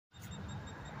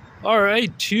All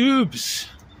right, Toobz,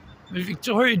 the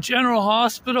Victoria General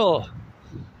Hospital.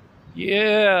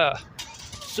 Yeah.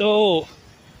 So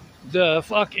the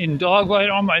fucking dog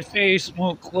bite on my face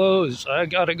won't close. I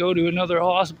gotta go to another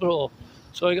hospital.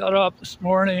 So I got up this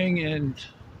morning and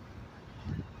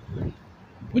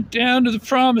went down to the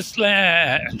promised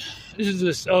land. This is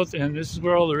the South End. This is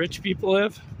where all the rich people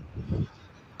live.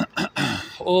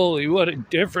 Holy, what a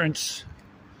difference.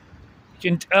 You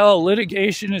can tell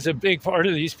litigation is a big part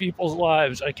of these people's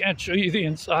lives. I can't show you the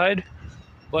inside,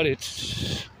 but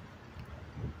it's...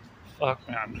 fuck,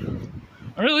 man.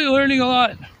 I'm really learning a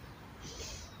lot.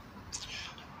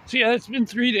 So yeah, it's been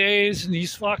 3 days and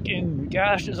these fucking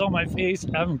gashes on my face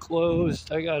haven't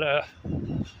closed. I gotta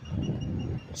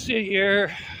sit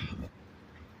here,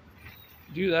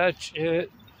 do that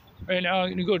shit. Right now I'm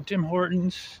gonna go to Tim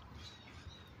Hortons,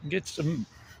 get some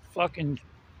fucking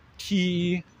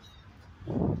tea.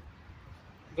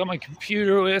 Got my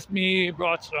computer with me,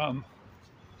 brought some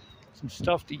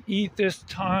stuff to eat this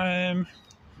time,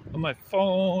 on my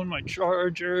phone, my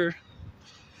charger.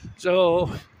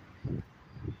 So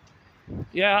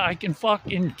yeah, I can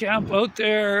fucking camp out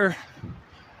there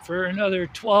for another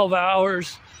 12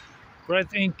 hours. But I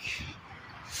think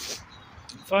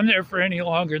if I'm there for any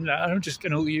longer than that, I'm just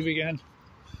gonna leave again.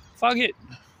 Fuck it.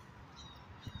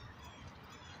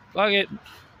 Fuck it.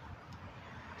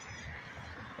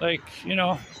 Like, you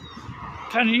know,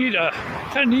 kind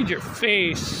of need your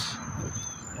face.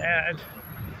 And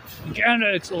in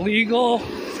Canada, it's illegal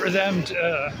for them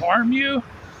to harm you.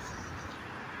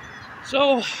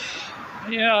 So,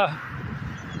 yeah,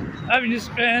 having to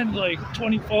spend like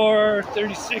 24,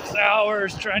 36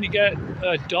 hours trying to get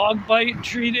a dog bite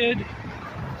treated.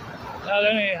 No,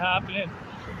 that ain't happening.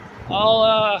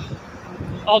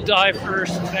 I'll die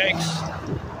first, thanks.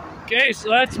 Okay, so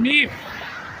that's me.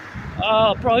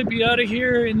 I'll probably be out of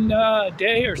here in a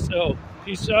day or so.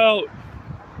 Peace out.